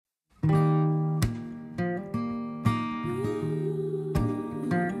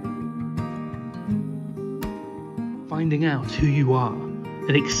finding out who you are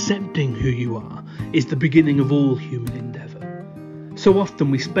and accepting who you are is the beginning of all human endeavour. So often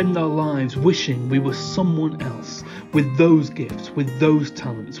we spend our lives wishing we were someone else, with those gifts, with those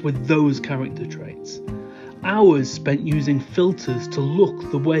talents, with those character traits. Hours spent using filters to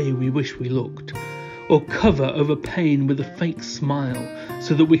look the way we wish we looked, or cover over pain with a fake smile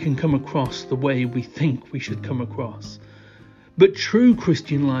so that we can come across the way we think we should come across. But true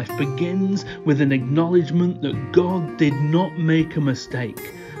Christian life begins with an acknowledgement that God did not make a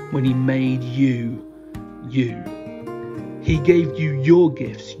mistake when he made you, you. He gave you your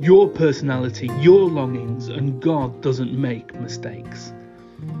gifts, your personality, your longings, and God doesn't make mistakes.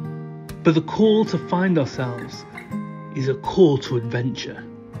 But the call to find ourselves is a call to adventure.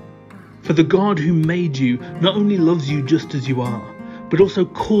 For the God who made you not only loves you just as you are, but also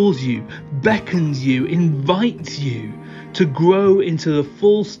calls you, beckons you, invites you to grow into the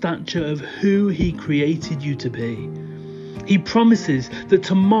full stature of who he created you to be. He promises that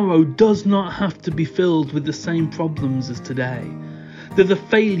tomorrow does not have to be filled with the same problems as today, that the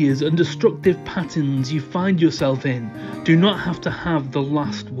failures and destructive patterns you find yourself in do not have to have the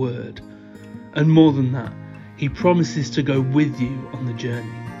last word. And more than that, he promises to go with you on the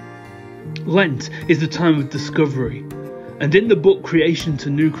journey. Lent is the time of discovery, and in the book Creation to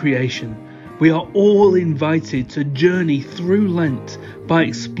New Creation, we are all invited to journey through Lent by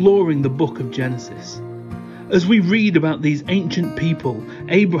exploring the book of Genesis. As we read about these ancient people,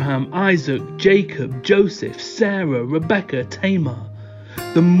 Abraham, Isaac, Jacob, Joseph, Sarah, Rebecca, Tamar,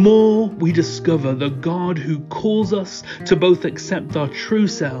 the more we discover the God who calls us to both accept our true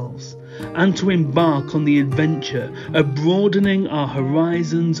selves and to embark on the adventure of broadening our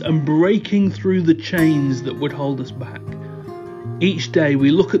horizons and breaking through the chains that would hold us back. Each day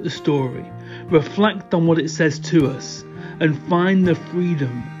we look at the story, reflect on what it says to us, and find the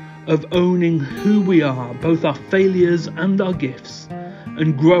freedom of owning who we are, both our failures and our gifts,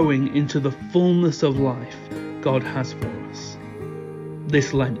 and growing into the fullness of life God has for us.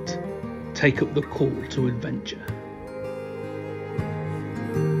 This Lent, take up the call to adventure.